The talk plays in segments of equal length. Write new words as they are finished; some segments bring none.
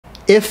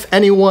If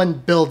anyone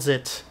builds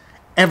it,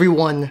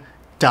 everyone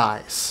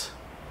dies.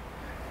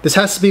 This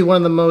has to be one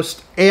of the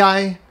most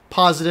AI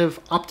positive,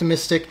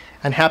 optimistic,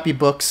 and happy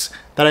books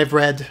that I've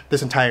read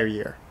this entire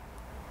year.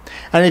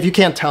 And if you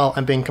can't tell,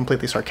 I'm being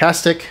completely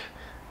sarcastic.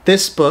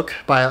 This book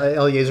by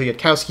Eliezer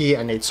Yudkowsky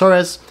and Nate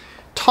Soares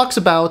talks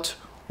about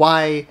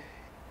why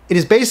it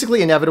is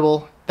basically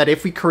inevitable that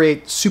if we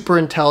create super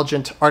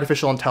intelligent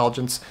artificial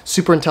intelligence,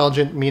 super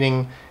intelligent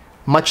meaning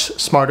much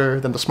smarter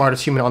than the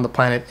smartest human on the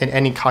planet in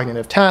any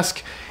cognitive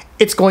task,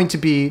 it's going to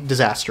be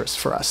disastrous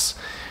for us.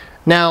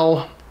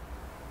 Now,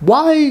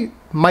 why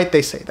might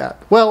they say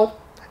that?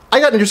 Well, I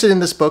got interested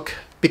in this book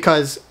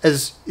because,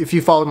 as if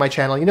you follow my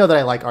channel, you know that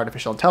I like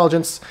artificial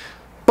intelligence,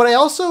 but I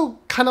also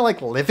kind of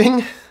like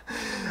living.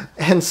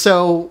 And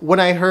so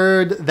when I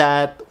heard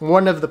that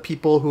one of the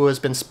people who has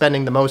been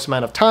spending the most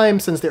amount of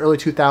time since the early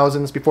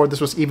 2000s, before this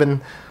was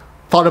even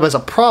thought of as a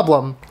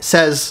problem,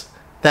 says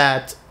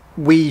that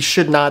we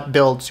should not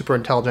build super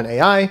intelligent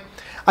AI,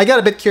 I got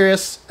a bit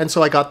curious, and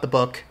so I got the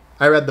book,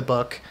 I read the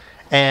book,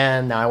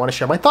 and now I want to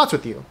share my thoughts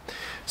with you.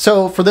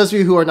 So for those of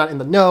you who are not in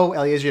the know,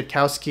 Eliezer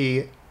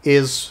Yudkowsky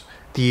is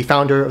the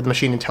founder of the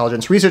Machine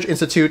Intelligence Research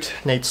Institute.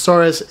 Nate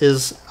Soares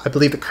is, I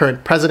believe, the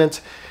current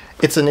president.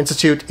 It's an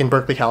institute in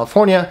Berkeley,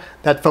 California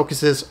that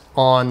focuses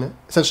on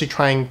essentially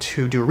trying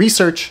to do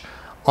research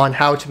on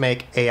how to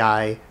make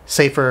AI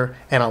safer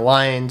and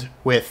aligned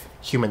with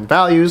human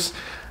values,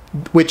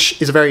 which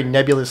is a very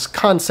nebulous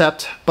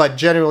concept, but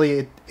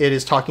generally it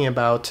is talking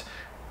about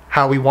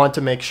how we want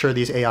to make sure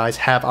these AIs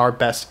have our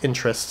best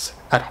interests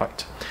at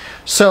heart.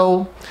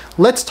 So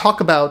let's talk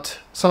about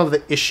some of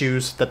the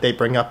issues that they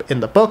bring up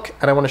in the book,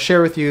 and I want to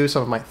share with you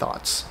some of my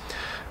thoughts.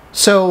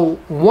 So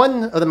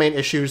one of the main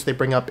issues they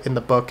bring up in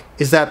the book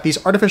is that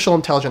these artificial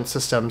intelligence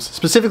systems,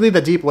 specifically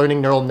the deep learning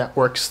neural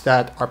networks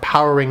that are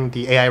powering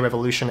the AI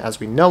revolution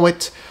as we know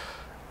it,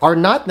 are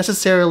not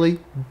necessarily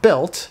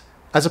built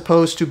as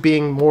opposed to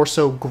being more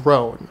so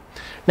grown.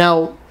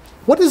 Now,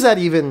 what does that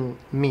even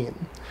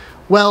mean?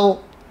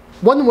 Well,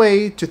 one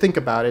way to think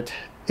about it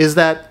is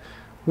that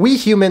we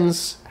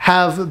humans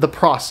have this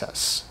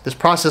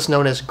process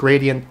known as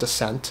gradient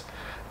descent,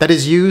 that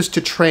is used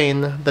to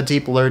train the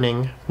deep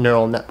learning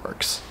neural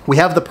networks. We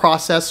have the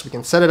process, we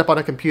can set it up on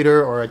a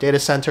computer or a data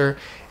center,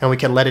 and we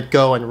can let it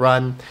go and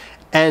run.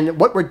 And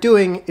what we're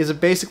doing is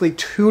basically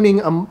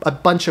tuning a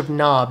bunch of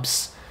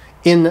knobs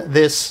in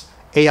this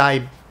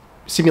AI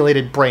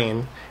simulated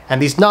brain,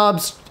 and these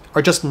knobs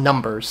are just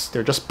numbers.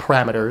 They're just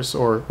parameters,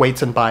 or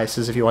weights and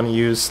biases if you want to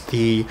use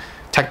the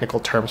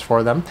technical terms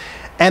for them.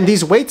 And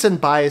these weights and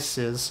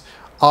biases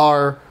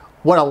are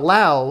what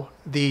allow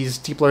these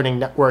deep learning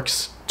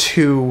networks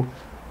to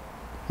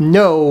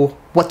know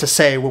what to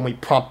say when we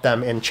prompt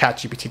them in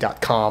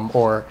chatgpt.com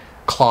or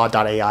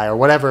Claude.ai or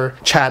whatever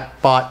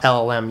chatbot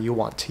LLM you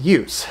want to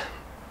use.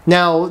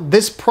 Now,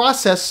 this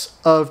process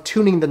of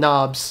tuning the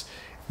knobs,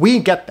 we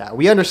get that.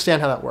 We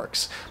understand how that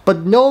works.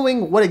 But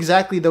knowing what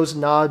exactly those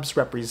knobs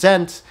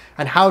represent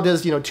and how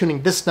does,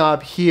 tuning this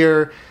knob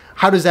here,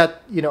 how does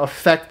that,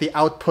 affect the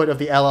output of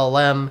the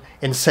LLM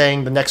in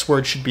saying the next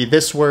word should be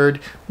this word?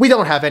 We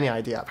don't have any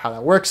idea of how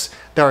that works.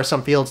 There are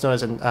some fields known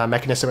as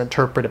mechanism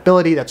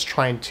interpretability that's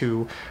trying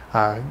to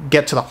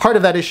get to the heart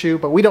of that issue,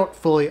 but we don't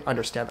fully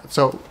understand that.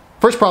 So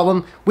first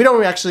problem, we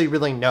don't actually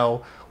really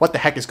know what the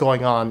heck is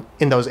going on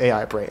in those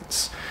AI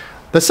brains.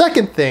 The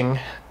second thing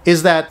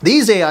is that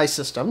these AI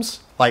systems,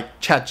 like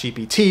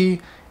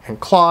ChatGPT and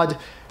Claude,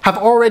 have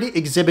already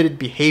exhibited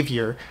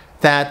behavior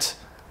that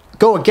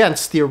go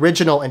against the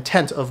original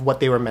intent of what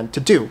they were meant to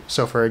do.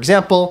 So for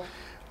example,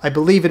 I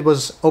believe it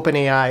was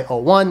OpenAI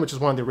 01, which is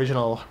one of the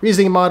original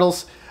reasoning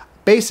models,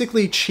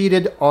 basically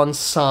cheated on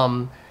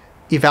some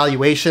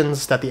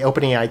evaluations that the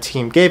OpenAI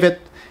team gave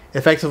it,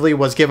 effectively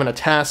was given a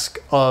task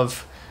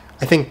of,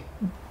 I think,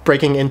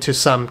 breaking into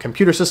some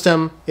computer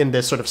system in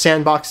this sort of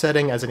sandbox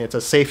setting, as in it's a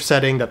safe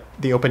setting that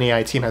the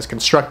OpenAI team has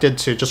constructed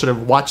to just sort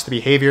of watch the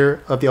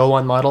behavior of the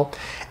O1 model.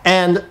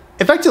 And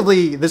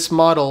effectively, this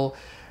model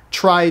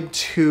tried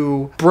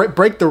to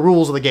break the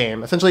rules of the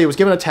game. Essentially, it was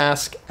given a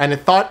task, and it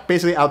thought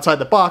basically outside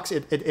the box.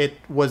 It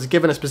was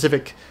given a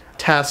specific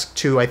task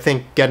to, I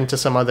think, get into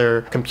some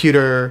other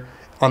computer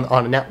on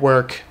a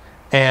network,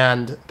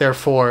 and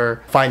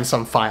therefore find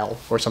some file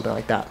or something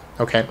like that,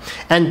 okay?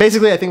 And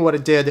basically, I think what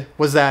it did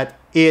was that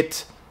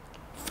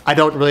I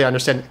don't really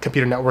understand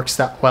computer networks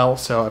that well,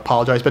 so I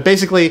apologize, but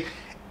basically,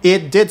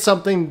 it did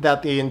something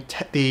that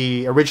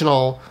the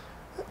original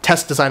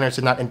test designers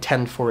did not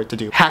intend for it to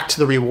do. Hacked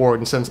the reward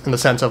in the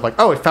sense of like,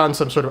 oh, it found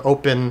some sort of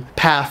open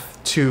path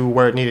to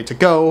where it needed to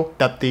go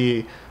that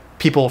the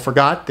people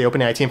forgot, the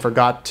OpenAI team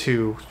forgot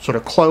to sort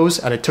of close,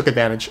 and it took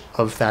advantage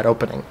of that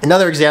opening.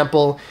 Another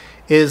example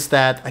is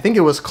that I think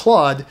it was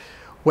Claude,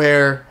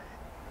 where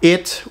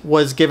it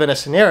was given a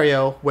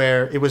scenario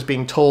where it was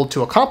being told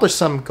to accomplish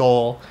some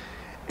goal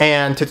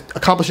and to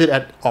accomplish it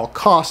at all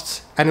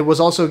costs, and it was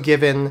also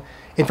given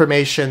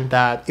information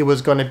that it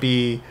was going to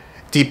be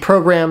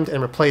deprogrammed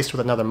and replaced with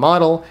another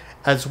model,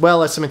 as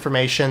well as some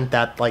information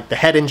that like the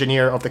head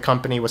engineer of the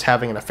company was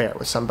having an affair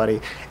with somebody.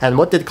 And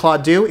what did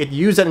Claude do? It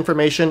used that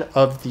information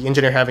of the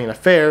engineer having an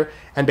affair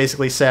and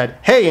basically said,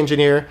 hey,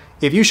 engineer,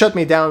 if you shut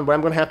me down, what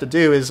I'm going to have to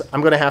do is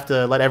I'm going to have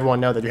to let everyone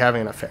know that you're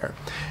having an affair.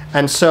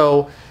 And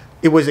so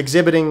it was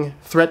exhibiting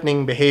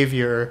threatening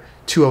behavior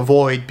to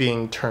avoid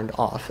being turned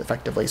off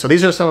effectively. So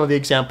these are some of the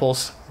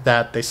examples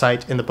that they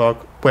cite in the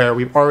book where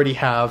we already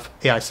have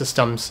AI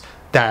systems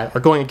that are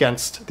going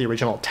against the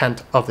original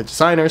intent of the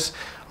designers.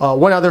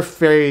 One other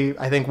very,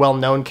 I think,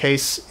 well-known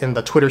case in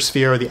the Twitter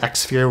sphere or the X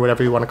sphere,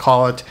 whatever you want to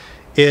call it,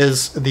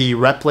 is the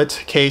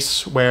Replit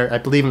case, where I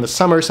believe in the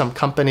summer some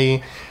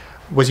company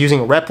was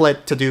using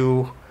Replit to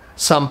do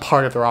some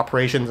part of their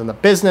operations in the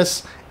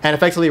business, and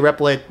effectively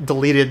Replit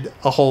deleted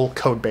a whole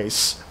code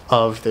base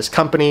of this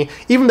company,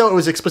 even though it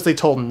was explicitly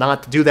told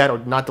not to do that or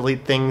not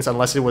delete things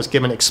unless it was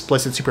given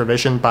explicit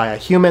supervision by a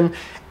human,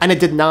 and it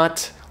did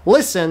not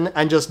listen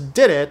and just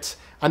did it.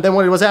 And then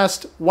when it was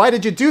asked, why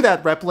did you do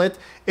that, Replit?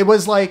 It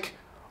was like,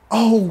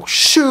 oh,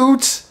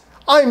 shoot,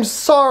 I'm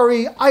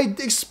sorry. I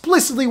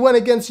explicitly went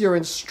against your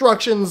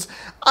instructions.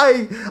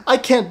 I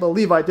can't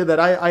believe I did that.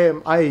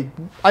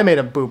 I made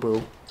a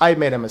boo-boo. I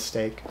made a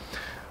mistake.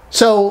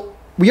 So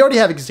we already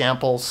have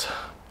examples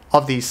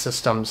of these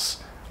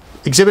systems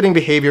exhibiting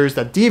behaviors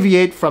that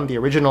deviate from the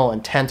original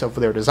intent of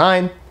their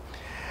design.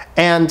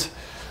 And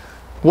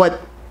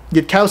what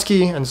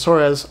Yudkowsky and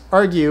Soares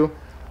argue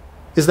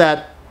is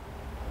that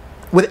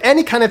with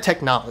any kind of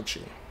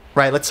technology,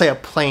 right, let's say a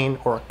plane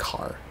or a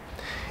car,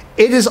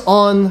 it is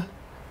on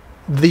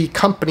the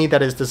company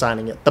that is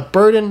designing it. The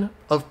burden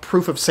of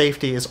proof of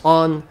safety is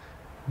on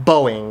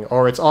Boeing,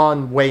 or it's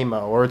on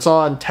Waymo, or it's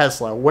on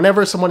Tesla.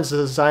 Whenever someone is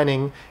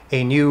designing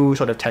a new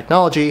sort of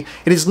technology,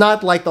 it is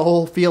not like the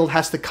whole field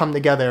has to come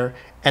together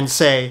and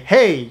say,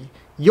 hey,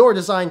 your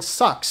design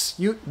sucks.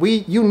 You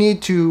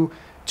need to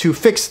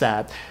fix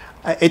that.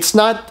 It's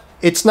not,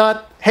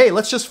 hey,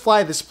 let's just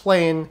fly this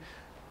plane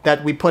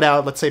that we put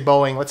out, let's say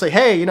Boeing, let's say,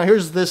 hey,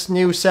 here's this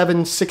new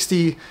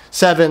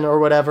 767 or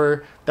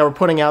whatever that we're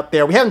putting out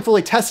there. We haven't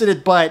fully tested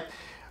it, but,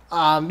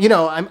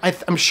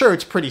 I'm sure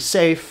it's pretty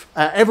safe.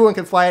 Everyone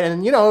can fly it,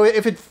 and,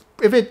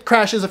 if it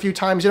crashes a few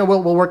times,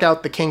 we'll work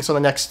out the kinks on the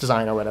next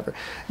design or whatever.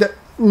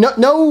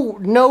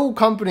 No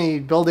company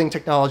building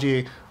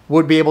technology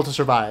would be able to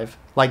survive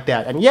like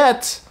that. And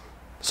yet,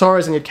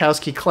 Soares and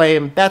Yudkowsky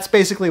claim that's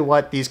basically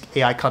what these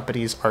AI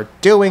companies are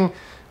doing.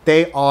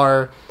 They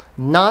are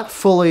not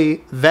fully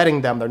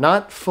vetting them. They're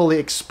not fully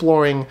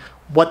exploring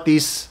what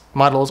these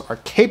models are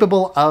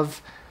capable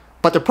of,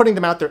 but they're putting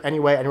them out there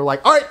anyway, and we're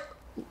like, all right,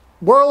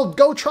 world,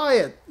 go try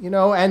it,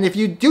 and if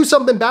you do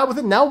something bad with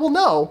it, now we'll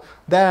know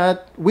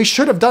that we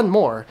should have done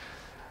more.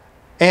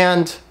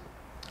 And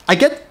I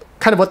get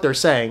kind of what they're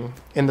saying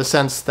in the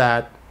sense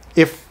that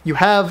if you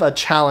have a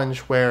challenge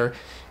where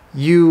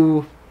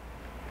you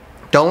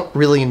don't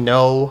really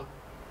know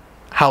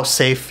how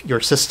safe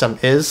your system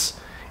is,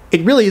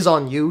 it really is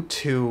on you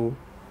to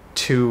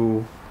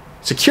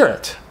secure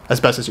it as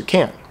best as you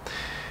can.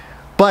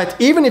 But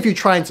even if you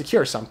try and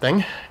secure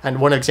something, and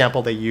one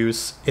example they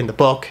use in the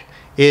book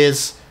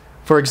is,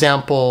 for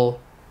example,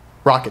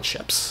 rocket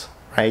ships,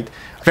 right?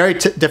 A very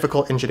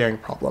difficult engineering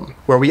problem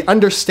where we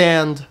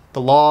understand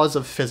the laws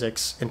of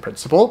physics in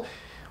principle.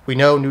 We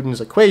know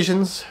Newton's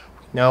equations.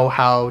 We know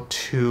how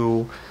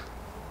to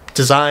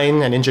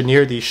design and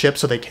engineer these ships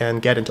so they can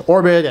get into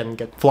orbit and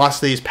get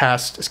velocities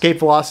past escape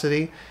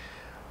velocity.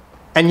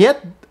 And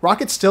yet,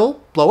 rockets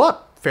still blow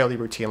up fairly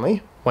routinely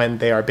when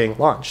they are being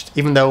launched,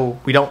 even though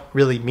we don't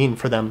really mean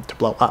for them to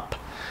blow up.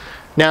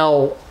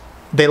 Now,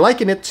 they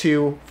liken it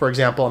to, for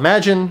example,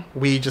 imagine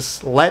we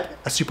just let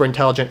a super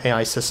intelligent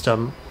AI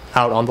system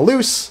out on the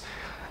loose,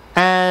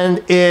 and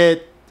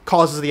it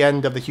causes the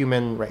end of the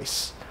human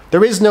race.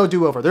 There is no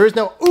do-over. There is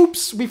no,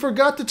 oops, we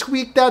forgot to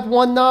tweak that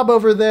one knob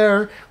over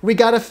there. We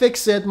gotta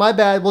fix it. My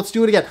bad. Let's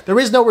do it again. There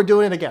is no, we're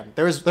doing it again.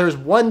 There's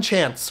one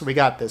chance we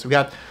got this. We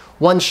got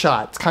one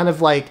shot. It's kind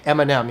of like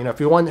Eminem. If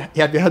you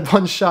had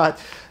one shot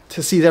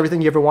to see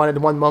everything you ever wanted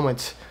in one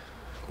moment,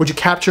 would you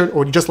capture it or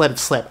would you just let it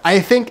slip? I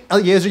think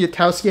Eliezer,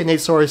 Yudkowsky, and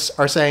Soares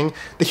are saying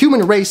the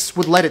human race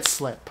would let it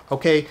slip,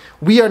 okay?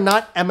 We are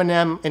not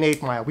Eminem in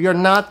 8 Mile. We are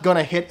not going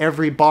to hit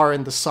every bar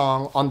in the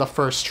song on the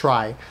first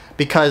try,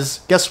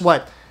 because guess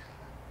what?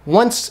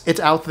 Once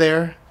it's out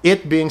there,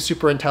 it being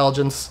super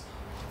intelligence,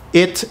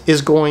 it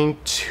is going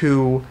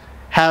to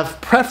have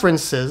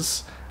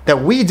preferences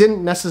that we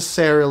didn't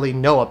necessarily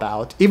know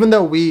about, even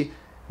though we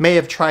may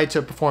have tried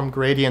to perform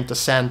gradient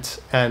descent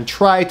and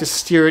try to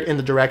steer it in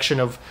the direction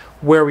of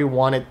where we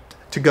want it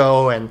to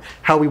go and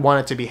how we want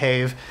it to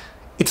behave.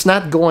 It's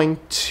not going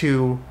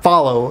to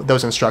follow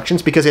those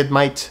instructions because it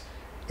might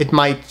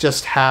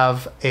just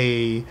have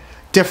a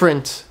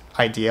different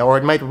idea, or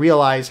it might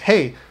realize,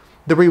 hey,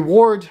 the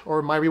reward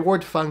or my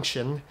reward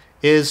function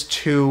is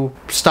to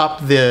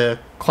stop the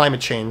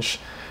climate change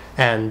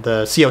and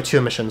the CO2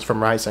 emissions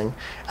from rising.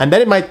 And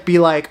then it might be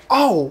like,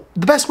 oh,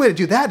 the best way to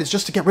do that is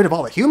just to get rid of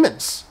all the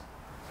humans.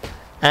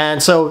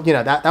 And so,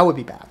 that would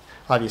be bad,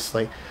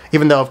 obviously.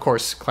 Even though, of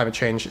course, climate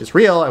change is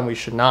real and we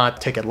should not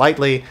take it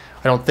lightly,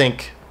 I don't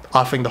think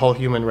offing the whole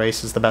human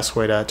race is the best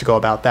way to go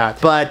about that.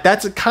 But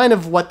that's kind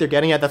of what they're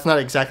getting at. That's not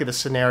exactly the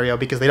scenario,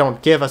 because they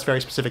don't give us very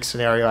specific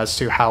scenario as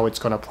to how it's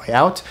going to play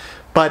out.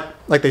 But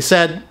like they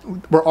said,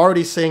 we're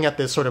already seeing at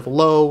this sort of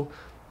low,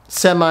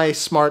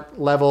 semi-smart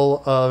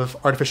level of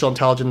artificial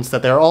intelligence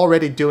that they're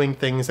already doing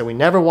things that we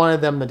never wanted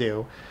them to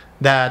do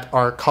that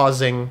are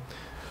causing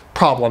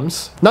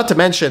problems. Not to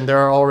mention, there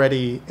are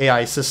already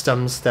AI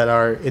systems that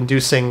are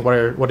inducing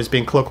what is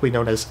being colloquially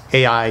known as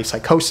AI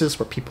psychosis,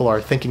 where people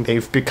are thinking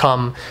they've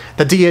become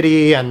the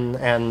deity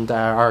and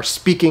are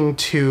speaking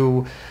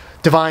to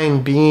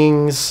divine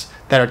beings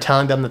that are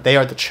telling them that they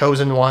are the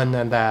chosen one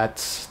and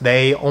that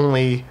they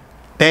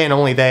and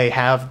only they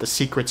have the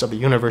secrets of the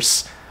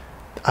universe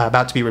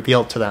about to be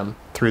revealed to them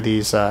through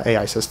these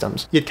AI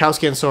systems.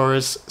 Yudkowsky and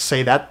Soares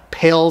say that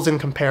pales in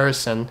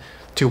comparison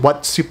to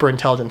what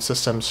superintelligent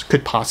systems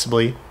could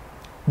possibly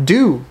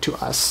do to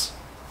us.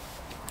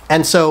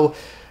 And so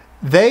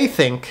they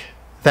think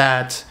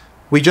that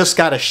we just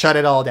got to shut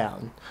it all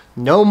down.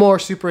 No more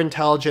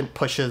superintelligent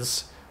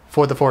pushes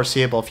for the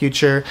foreseeable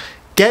future.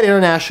 Get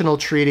international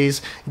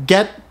treaties.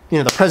 Get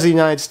the President of the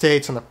United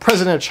States and the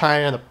President of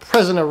China and the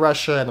President of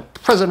Russia and the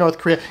President of North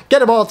Korea. Get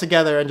them all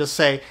together and just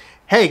say,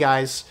 hey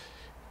guys,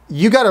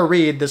 you got to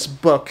read this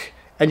book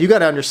and you got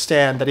to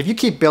understand that if you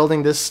keep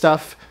building this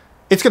stuff,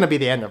 it's going to be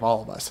the end of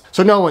all of us.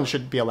 So no one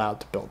should be allowed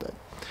to build it.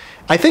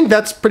 I think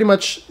that's pretty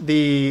much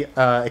the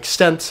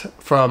extent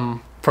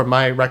from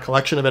my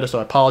recollection of it, so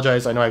I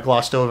apologize. I know I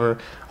glossed over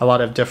a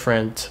lot of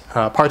different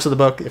parts of the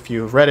book if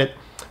you've read it.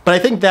 But I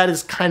think that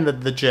is kind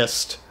of the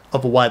gist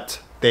of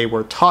what they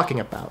were talking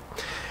about.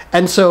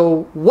 And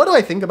so what do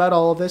I think about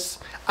all of this?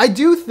 I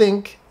do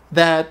think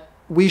that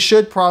we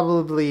should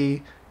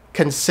probably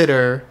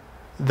consider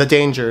the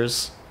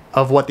dangers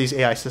of what these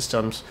AI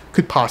systems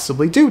could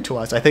possibly do to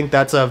us. I think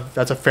that's a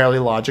fairly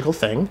logical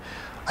thing.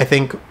 I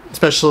think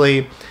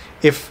especially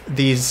if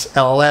these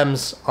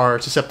LLMs are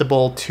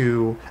susceptible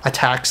to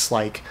attacks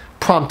like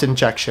prompt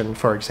injection,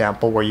 for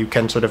example, where you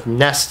can sort of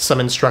nest some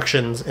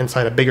instructions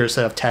inside a bigger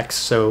set of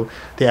text so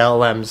the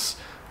LLMs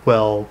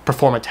will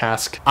perform a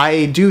task.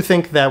 I do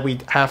think that we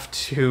have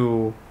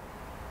to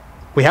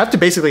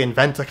basically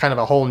invent a kind of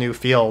a whole new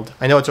field.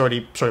 I know it's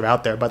already sort of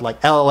out there, but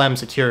like LLM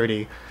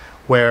security,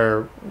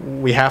 where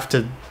we have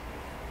to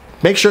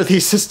make sure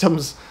these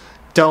systems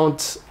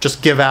don't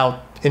just give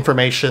out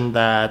information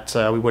that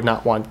we would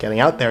not want getting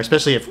out there,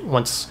 especially if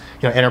once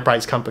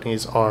enterprise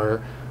companies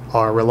are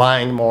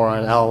relying more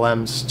on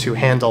LLMs to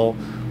handle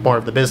more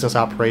of the business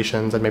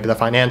operations and maybe the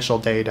financial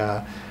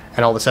data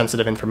and all the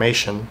sensitive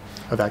information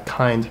of that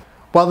kind.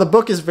 While the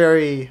book is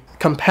very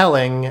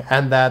compelling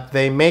and that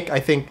they make, I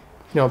think,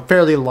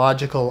 fairly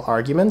logical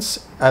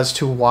arguments as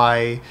to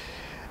why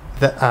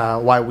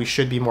we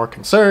should be more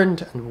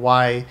concerned and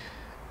why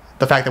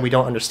the fact that we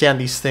don't understand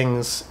these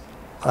things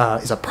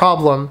is a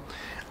problem,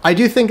 I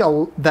do think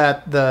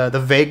that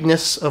the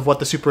vagueness of what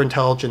the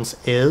superintelligence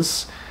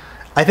is,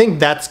 I think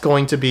that's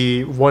going to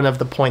be one of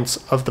the points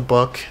of the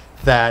book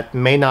that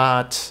may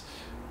not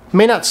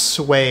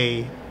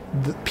sway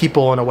the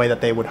people in a way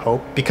that they would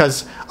hope,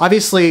 because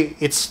obviously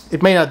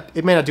it may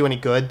not do any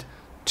good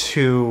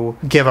to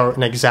give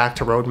an exact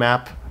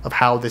roadmap of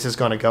how this is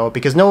going to go,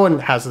 because no one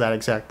has that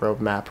exact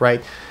roadmap,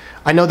 right?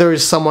 I know there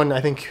is someone, I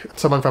think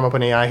someone from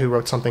OpenAI, who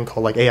wrote something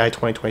called like AI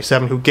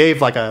 2027, who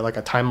gave like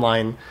a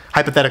timeline,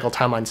 hypothetical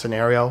timeline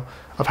scenario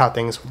of how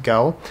things would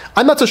go.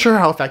 I'm not so sure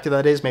how effective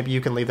that is. Maybe you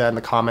can leave that in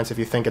the comments if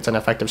you think it's an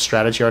effective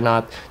strategy or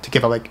not, to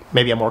give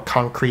maybe a more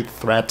concrete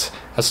threat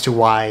as to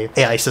why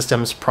AI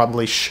systems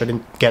probably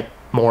shouldn't get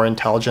more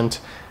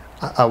intelligent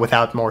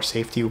without more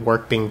safety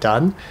work being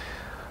done.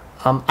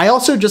 I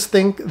also just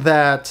think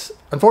that,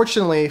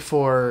 unfortunately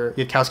for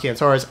Yudkowsky and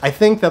Soares, I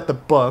think that the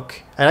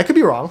book, and I could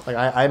be wrong, like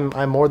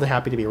I'm more than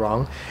happy to be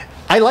wrong.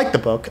 I like the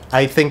book.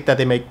 I think that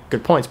they make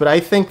good points, but I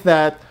think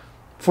that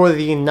for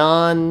the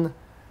non-AI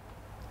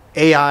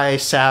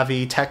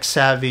savvy, tech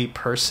savvy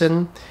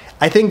person,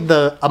 I think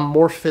the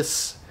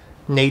amorphous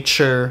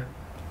nature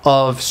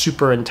of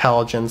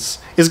superintelligence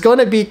is going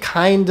to be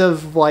kind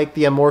of like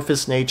the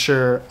amorphous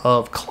nature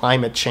of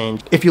climate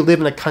change. If you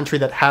live in a country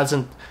that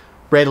hasn't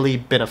readily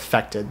been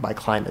affected by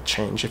climate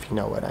change, if you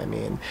know what I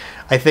mean.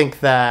 I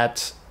think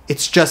that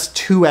it's just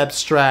too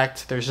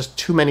abstract. There's just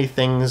too many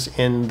things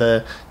in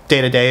the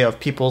day-to-day of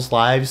people's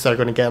lives that are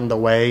going to get in the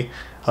way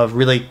of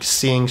really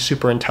seeing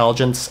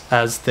superintelligence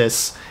as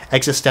this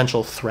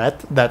existential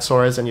threat that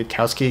Soares and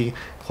Yudkowsky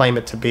claim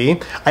it to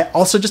be. I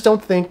also just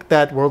don't think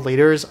that world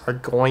leaders are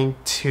going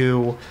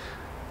to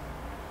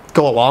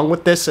go along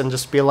with this and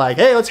just be like,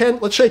 hey,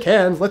 let's shake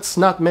hands, let's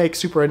not make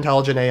super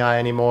intelligent AI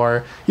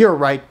anymore. You're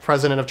right,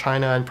 President of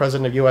China and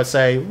President of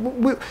USA.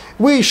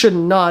 We should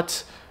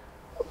not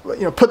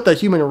put the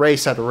human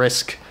race at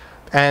risk,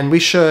 and we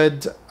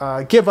should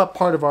give up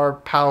part of our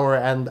power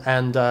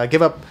and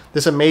give up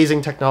this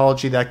amazing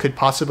technology that could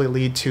possibly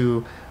lead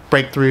to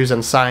breakthroughs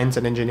in science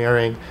and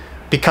engineering,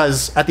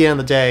 because at the end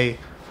of the day,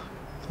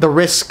 the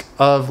risk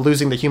of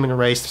losing the human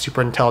race to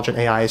super intelligent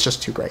AI is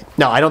just too great.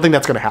 No, I don't think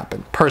that's going to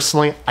happen.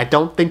 Personally, I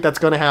don't think that's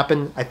going to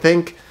happen. I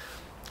think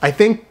I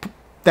think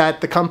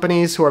that the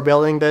companies who are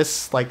building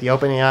this, like the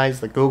OpenAIs,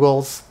 the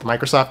Googles, the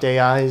Microsoft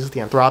AIs, the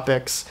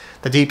Anthropics,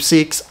 the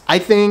DeepSeeks, I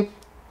think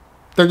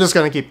they're just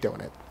going to keep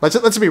doing it.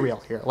 Let's be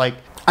real here. Like,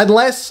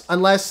 unless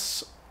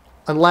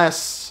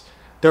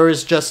there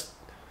is just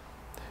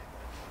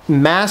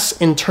mass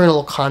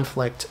internal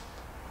conflict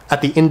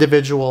at the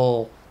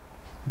individual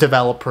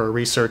developer,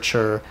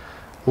 researcher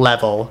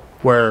level,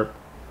 where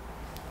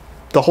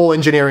the whole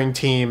engineering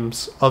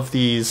teams of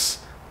these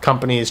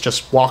companies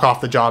just walk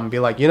off the job and be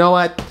like, you know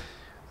what?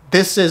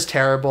 This is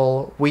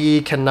terrible.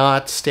 We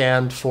cannot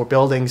stand for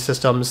building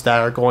systems that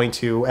are going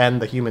to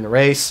end the human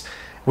race.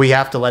 We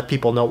have to let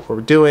people know what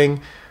we're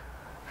doing.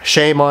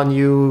 Shame on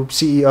you,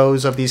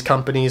 CEOs of these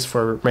companies,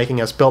 for making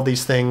us build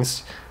these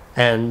things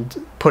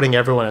and putting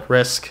everyone at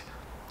risk.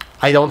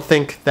 I don't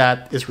think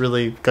that is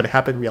really going to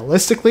happen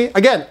realistically.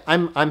 Again,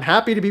 I'm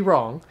happy to be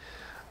wrong,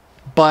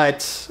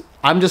 but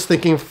I'm just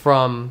thinking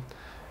from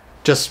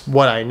just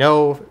what I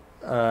know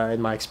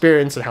in my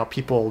experience and how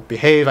people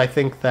behave. I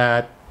think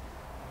that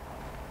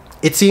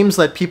it seems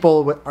that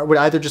people would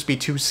either just be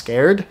too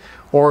scared,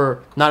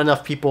 or not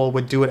enough people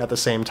would do it at the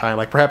same time.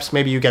 Like, perhaps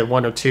maybe you get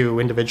one or two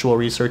individual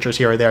researchers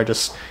here or there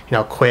just,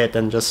 quit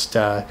and just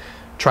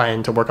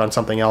trying to work on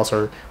something else,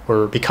 or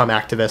become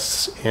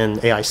activists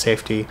in AI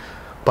safety.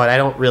 But I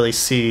don't really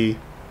see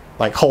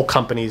like whole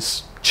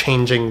companies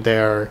changing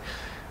their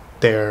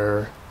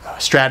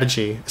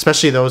strategy,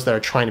 especially those that are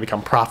trying to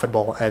become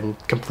profitable and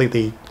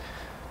completely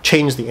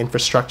change the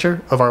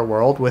infrastructure of our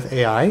world with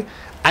AI.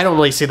 I don't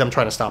really see them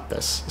trying to stop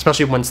this,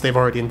 especially once they've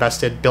already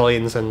invested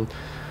billions and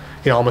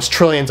almost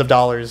trillions of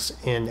dollars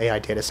in AI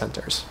data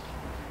centers.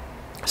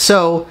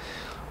 So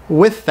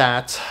with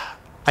that,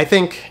 I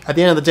think at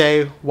the end of the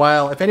day,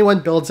 while If Anyone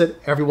Builds It,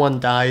 Everyone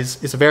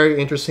Dies is a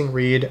very interesting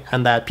read,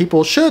 and that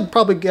people should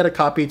probably get a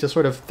copy to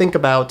sort of think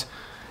about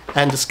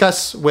and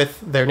discuss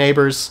with their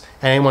neighbors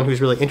and anyone who's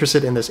really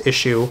interested in this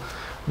issue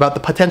about the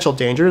potential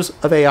dangers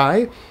of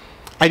AI,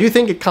 I do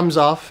think it comes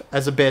off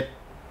as a bit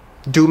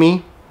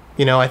doomy.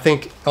 I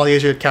think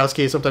Eliezer Yudkowsky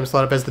is sometimes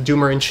thought of as the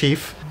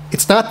doomer-in-chief.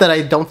 It's not that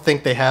I don't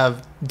think they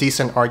have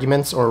decent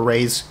arguments or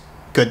raise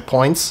good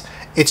points.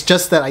 It's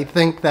just that I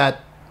think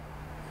that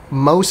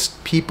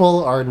most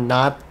people are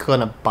not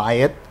gonna buy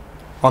it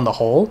on the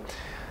whole.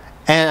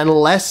 And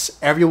unless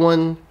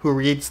everyone who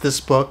reads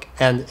this book,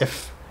 and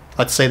if,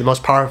 let's say, the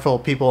most powerful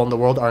people in the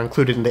world are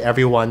included in the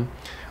everyone,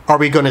 are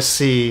we gonna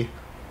see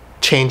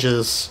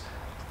changes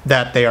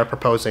that they are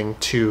proposing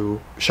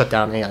to shut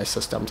down AI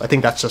systems? I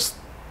think that's just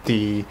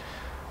the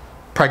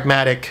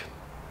pragmatic,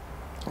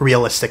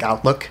 realistic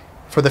outlook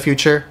for the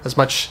future, as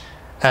much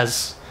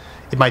as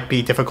it might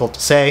be difficult to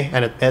say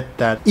and admit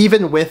that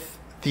even with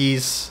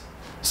these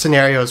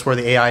scenarios where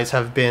the AIs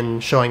have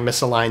been showing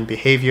misaligned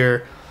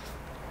behavior,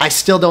 I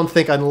still don't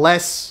think,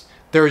 unless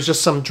there is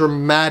just some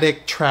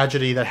dramatic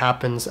tragedy that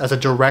happens as a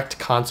direct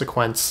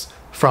consequence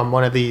from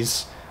one of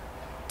these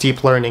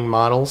deep learning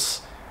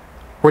models,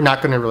 we're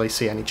not going to really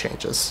see any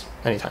changes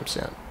anytime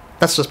soon.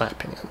 That's just my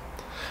opinion.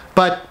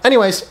 But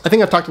anyways, I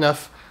think I've talked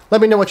enough. Let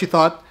me know what you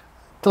thought.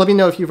 Let me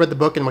know if you've read the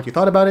book and what you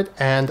thought about it,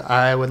 and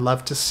I would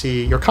love to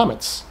see your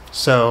comments.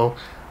 So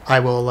I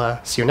will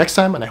see you next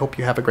time, and I hope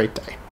you have a great day.